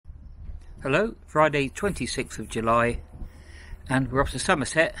Hello, Friday 26th of July, and we're off to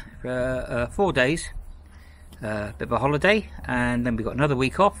Somerset for 4 days, a bit of a holiday, and then we've got another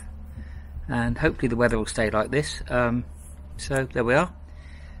week off, and hopefully the weather will stay like this. So there we are.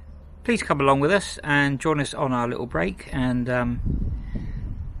 Please come along with us and join us on our little break, and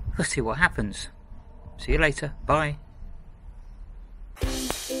let's see what happens. See you later. Bye.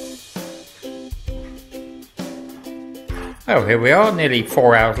 Oh, here we are, nearly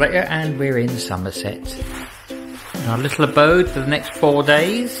 4 hours later, and we're in Somerset. In our little abode for the next 4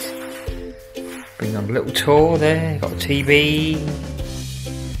 days. Bring on a little tour there, got a TV.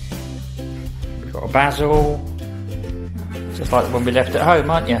 We've got a Basil. Just like when we left at home,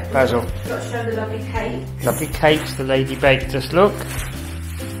 aren't you, Basil? Got to show the lovely cake. Lovely cakes the lady baked us, look.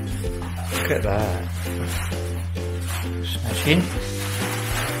 Look at that. Smashing.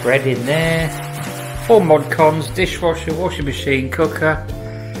 Bread in there. 4 mod cons, dishwasher, washing machine, cooker,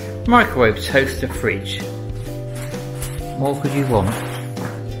 microwave, toaster, fridge. What could you want?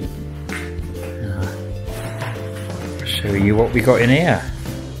 I'll show you what we got in here.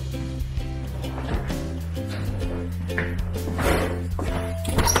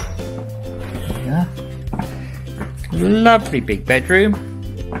 Yeah. Lovely big bedroom.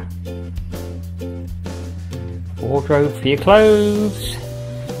 Wardrobe for your clothes.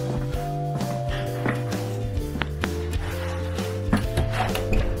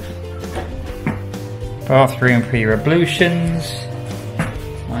 Bathroom for your ablutions.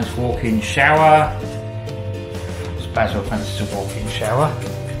 Nice walk-in shower. Basil fancies a walk-in shower.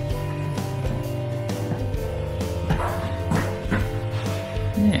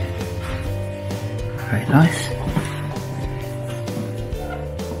 Yeah. Very nice.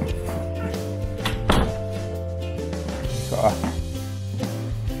 Got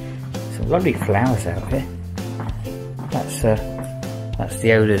some lovely flowers out here. That's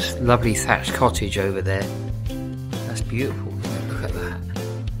the owner's lovely thatched cottage over there. That's beautiful. Look at that.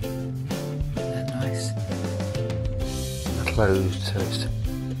 Isn't that nice? Closed so it's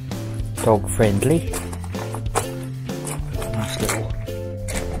dog friendly. Nice little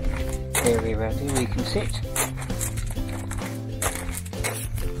area around here where you can sit.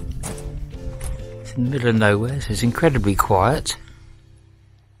 It's in the middle of nowhere, so it's incredibly quiet.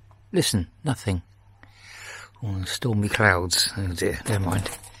 Listen, nothing. Oh, stormy clouds. Oh dear, never mind.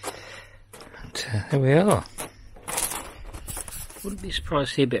 But, there we are. Wouldn't be surprised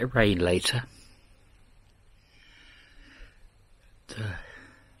to see a bit of rain later. But,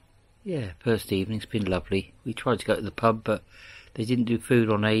 yeah, first evening's been lovely. We tried to go to the pub, but they didn't do food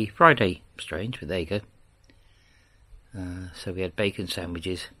on a Friday. Strange, but there you go. So we had bacon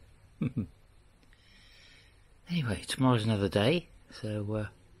sandwiches. Anyway, tomorrow's another day, so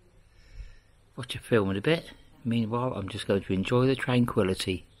watch a film in a bit. Meanwhile, I'm just going to enjoy the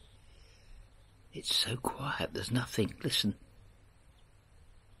tranquility. It's so quiet, there's nothing. Listen.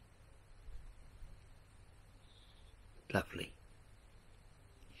 Lovely.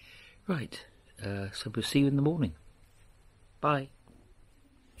 Right, so we'll see you in the morning. Bye.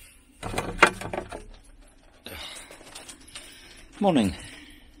 Morning.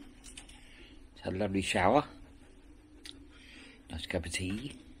 Just had a lovely shower. Nice cup of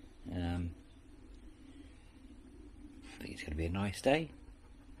tea. I think it's going to be a nice day.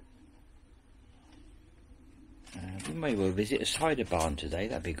 We may well visit a cider barn today,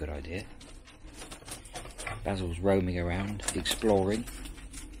 that'd be a good idea. Basil's roaming around, exploring.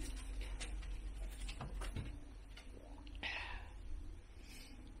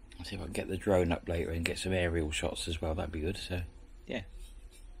 I'll see if I can get the drone up later and get some aerial shots as well, that'd be good, so yeah.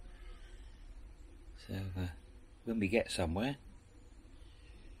 So when we get somewhere,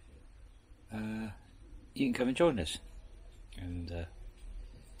 you can come and join us. And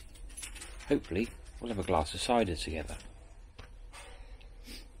hopefully we'll have a glass of cider together.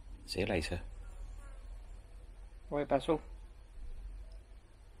 See you later. Right, Basil?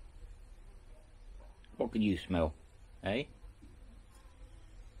 What can you smell, eh?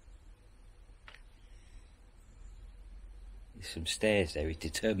 There's some stairs there, he's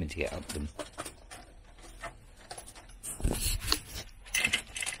determined to get up them.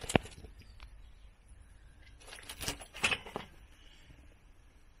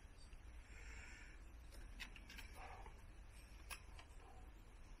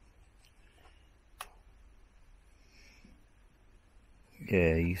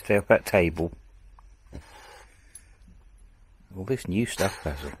 Yeah, you stay up that table. All this new stuff,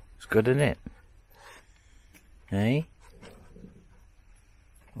 Basil. It's good, isn't it? Eh?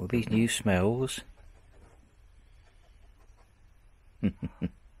 All these new smells.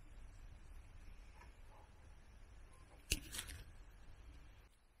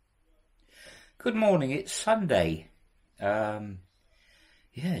 Good morning, it's Sunday. Yeah,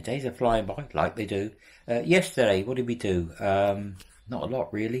 days are flying by like they do. Yesterday, what did we do? Not a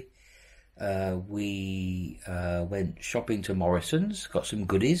lot really. We went shopping to Morrison's, got some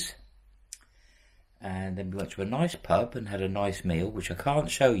goodies. And then we went to a nice pub and had a nice meal, which I can't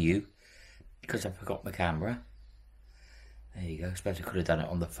show you because I forgot my camera. There you go, I suppose I could have done it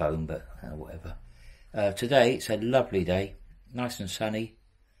on the phone, but whatever. Today, it's a lovely day, nice and sunny.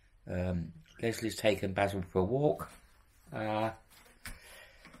 Leslie's taken Basil for a walk, and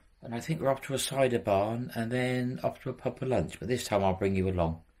I think we're off to a cider barn and then off to a pub for lunch, but this time I'll bring you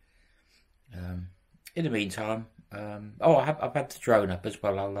along. In the meantime, I've had the drone up as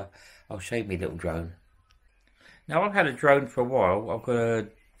well. I'll show you my little drone. Now, I've had a drone for a while. I've got a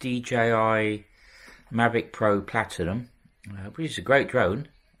DJI Mavic Pro Platinum, which is a great drone.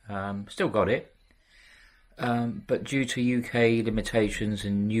 Still got it. But due to UK limitations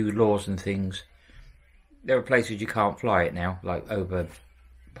and new laws and things, there are places you can't fly it now, like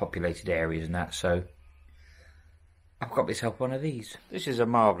overpopulated areas and that, so I've got myself one of these. This is a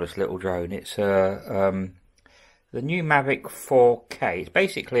marvellous little drone. It's the new Mavic 4K. It's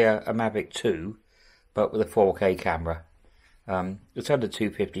basically a Mavic 2, but with a 4K camera. It's under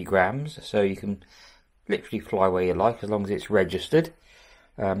 250 grams, so you can literally fly where you like as long as it's registered.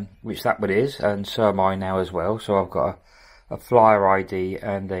 Which that one is, and so am I now as well. So I've got a flyer ID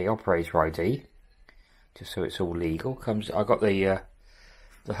and a operator ID, just so it's all legal. I got the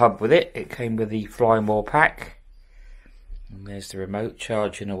hub with it. It came with the Fly More pack, and there's the remote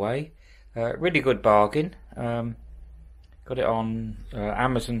charging away. Really good bargain. Got it on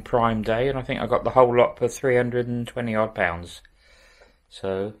Amazon Prime Day, and I think I got the whole lot for £320 odd.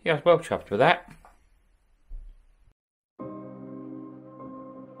 So yeah, I was well chuffed with that.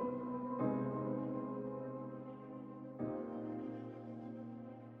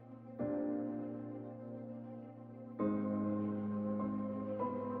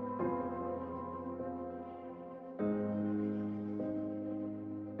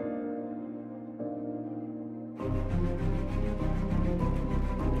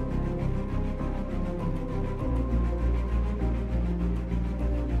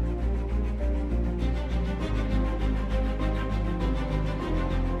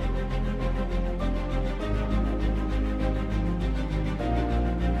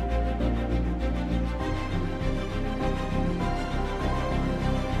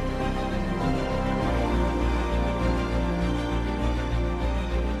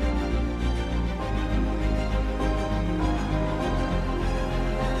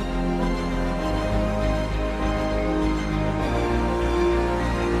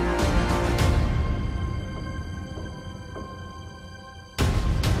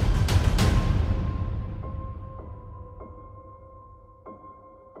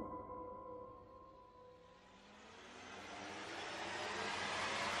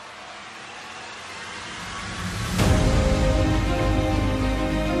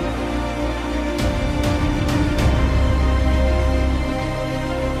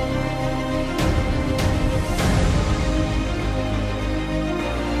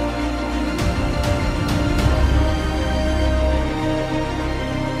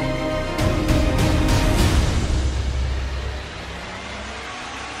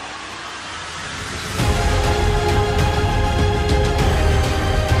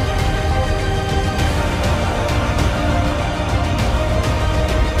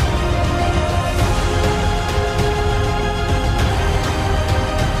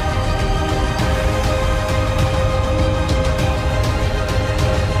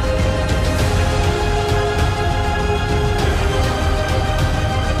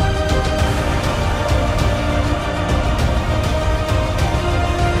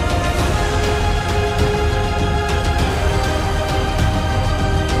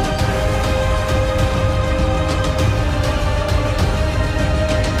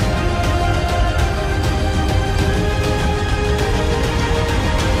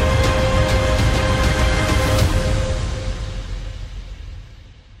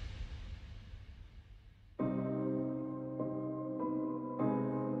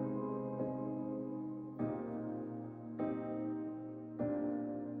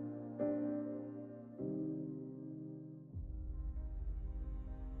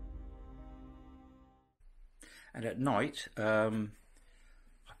 And at night, I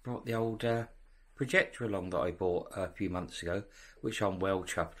brought the old projector along that I bought a few months ago, which I'm well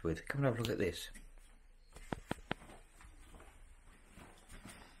chuffed with. Come and have a look at this.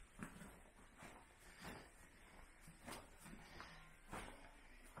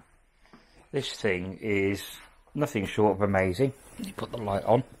 This thing is nothing short of amazing. You put the light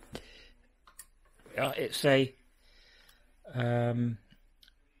on. It's a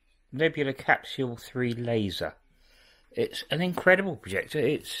Nebula Capsule 3 laser. It's an incredible projector.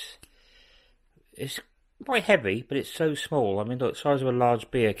 It's quite heavy, but it's so small. I mean, look, the size of a large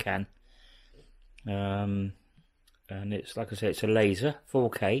beer can. And it's, like I said, it's a laser,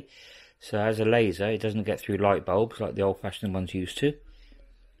 4K. So as a laser, it doesn't get through light bulbs like the old-fashioned ones used to.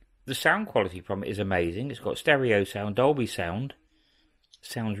 The sound quality from it is amazing. It's got stereo sound, Dolby sound.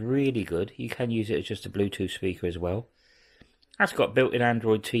 Sounds really good. You can use it as just a Bluetooth speaker as well. It's got built-in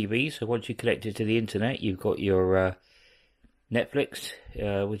Android TV, so once you connect it to the internet, you've got your Netflix,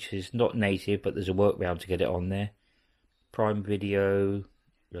 which is not native, but there's a workaround to get it on there. Prime Video,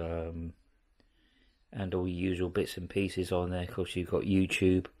 and all your usual bits and pieces on there. Of course, you've got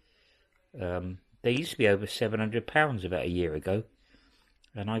YouTube. They used to be over £700 about a year ago,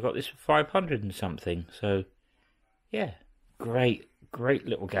 and I got this for 500 and something. So, yeah, great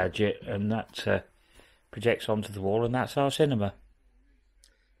little gadget, and that projects onto the wall, and that's our cinema.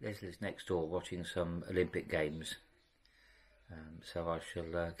 Leslie's next door watching some Olympic Games. So I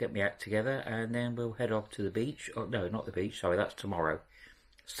shall get my act together, and then we'll head off to the beach. Oh, no, not the beach, sorry, that's tomorrow.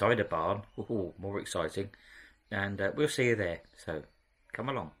 Cider Barn, ooh, more exciting. And we'll see you there. So, come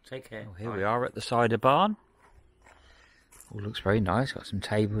along, take care. Well, here we are at the Cider Barn. All looks very nice, got some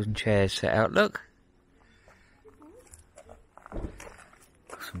tables and chairs set out, look.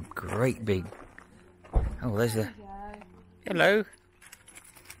 Some great big... Oh, there's the... Hello.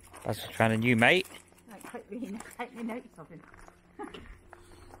 I just found a new mate. Take me notes of him.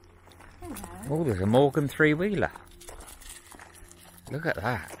 Oh, there's a Morgan three-wheeler. Look at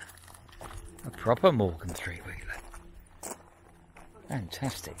that. A proper Morgan three-wheeler.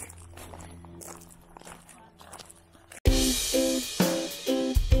 Fantastic.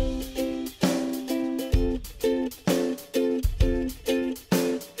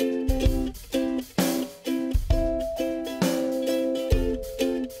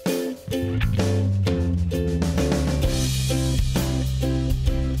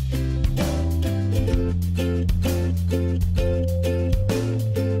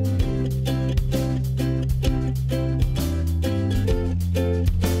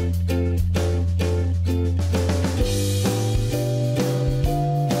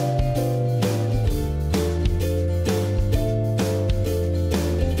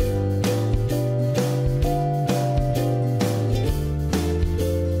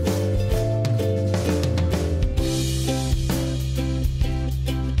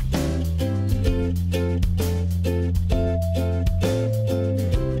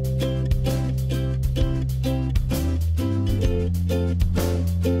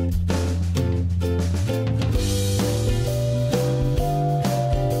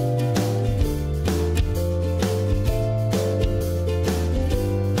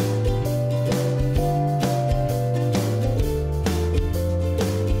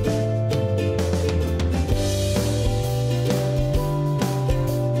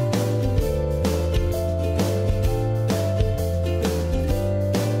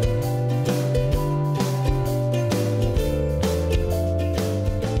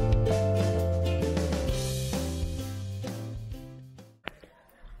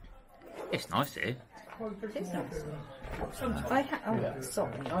 It's nice here. It is nice.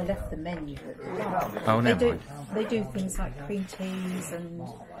 Sorry, I left the menu. Oh, never mind. They do things like cream teas and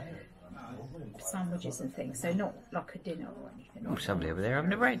sandwiches and things, so not like a dinner or anything. Oh, somebody over there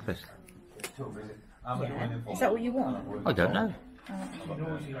having a breakfast. Yeah. Is that what you want? I don't know.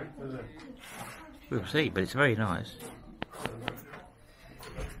 We'll see, but it's very nice.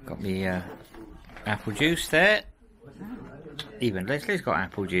 Got me apple juice there. Even Leslie's got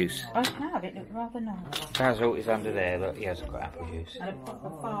apple juice. I have, it looked rather nice. Basil is under there, look, he hasn't got apple juice. And a proper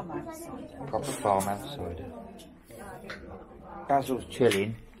farmhouse cider. Proper farmhouse cider. Basil's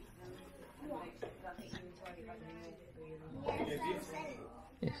chilling.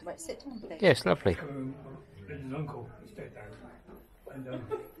 Yes. Right, sit down, please. Yes, lovely.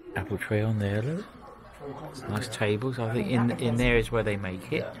 Apple tree on there, look. Nice tables. I think in there is where they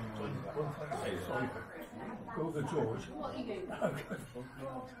make it.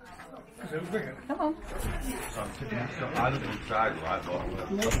 Come on.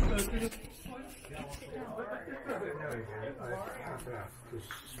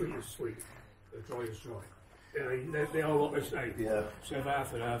 Sweet is sweet, dry is dry. They are what they say. Yeah. So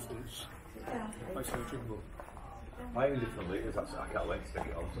half and half, and it's basically drinkable. I only live for litres, I can't wait to take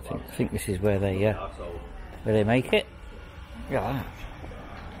it on. I think this is where they make it. Yeah.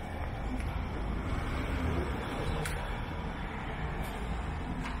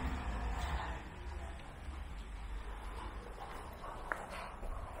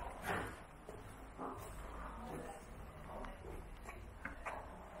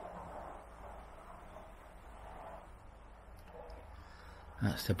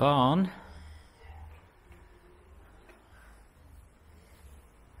 That's the barn.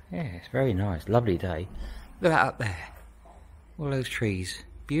 Yeah, it's very nice. Lovely day. Look at that up there. All those trees.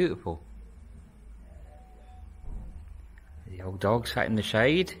 Beautiful. The old dog sat in the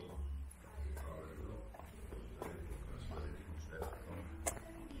shade.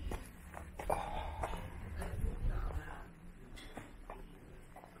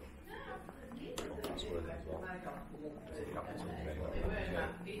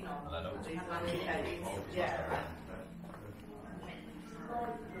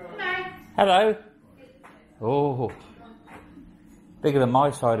 Hello. Oh, bigger than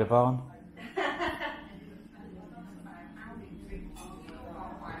my side of barn.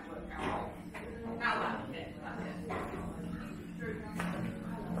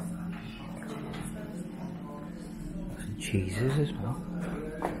 Some cheeses as well.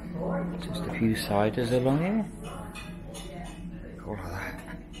 Just a few ciders along here. All of that.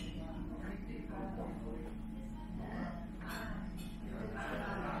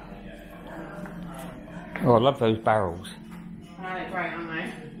 Oh, I love those barrels. Oh, they're great, aren't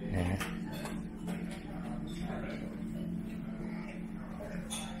they? Yeah.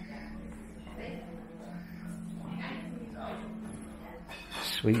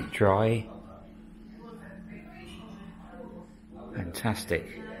 Sweet, dry.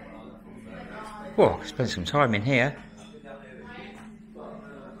 Fantastic. Well, I spent some time in here.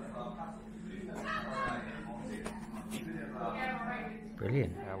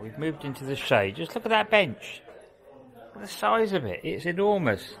 Brilliant. Now we've moved into the shade. Just look at that bench. Look at the size of it. It's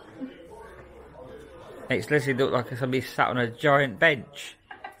enormous. Makes Leslie look like somebody sat on a giant bench.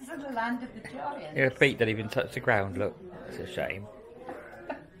 It's the land of the giants. Her feet don't even touch the ground. Look, it's a shame.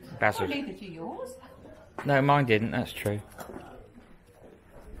 Basil. Well, neither do yours. No, mine didn't. That's true.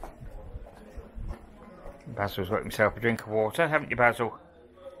 Basil's got himself a drink of water, haven't you, Basil?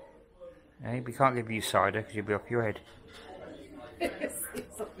 Hey, we can't give you cider because you'll be off your head.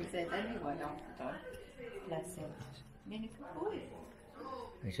 It's what we said anyway after time. Bless him. Really good boy.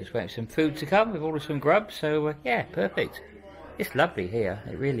 We're just waiting for some food to come. We've ordered some grub, so yeah, perfect. It's lovely here.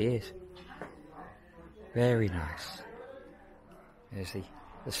 It really is. Very nice. There's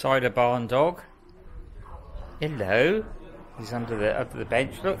the cider barn dog. Hello. He's under the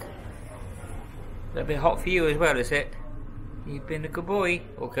bench. Look. A little bit hot for you as well, is it? You've been a good boy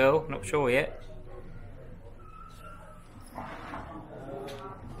or girl. Not sure yet.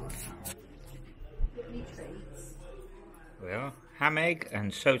 Well, ham, egg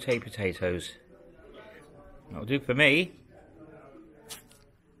and sauté potatoes. That'll do for me.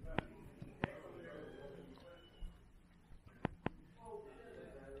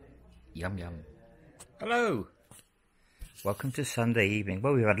 Yum yum. Hello. Welcome to Sunday evening.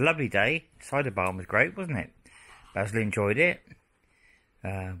 Well, we've had a lovely day. Cider barn was great, wasn't it? Basil enjoyed it.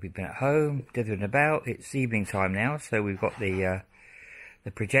 We've been at home, dithering about. It's evening time now, so we've got the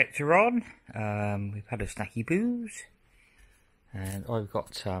projector on. We've had a snacky booze. And I've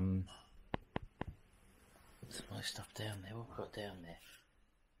got some nice stuff down there. What have we got down there?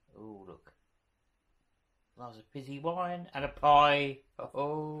 Oh, look. Glass of fizzy wine and a pie.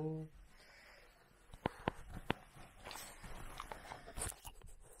 Oh.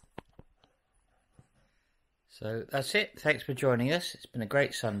 So that's it. Thanks for joining us. It's been a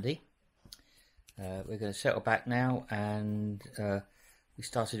great Sunday. We're going to settle back now, and we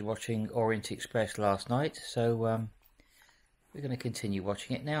started watching Orient Express last night, so we're going to continue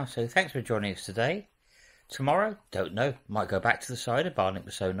watching it now. So thanks for joining us today. Tomorrow, don't know. Might go back to the cider barn. It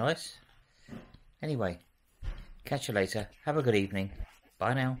was so nice. Anyway, catch you later. Have a good evening.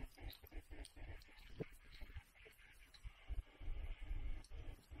 Bye now.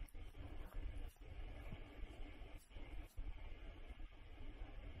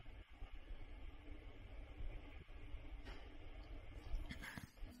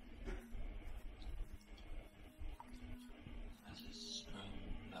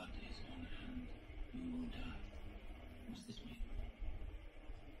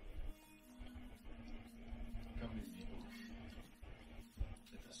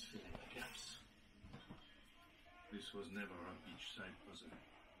 This was never a beach side, was it?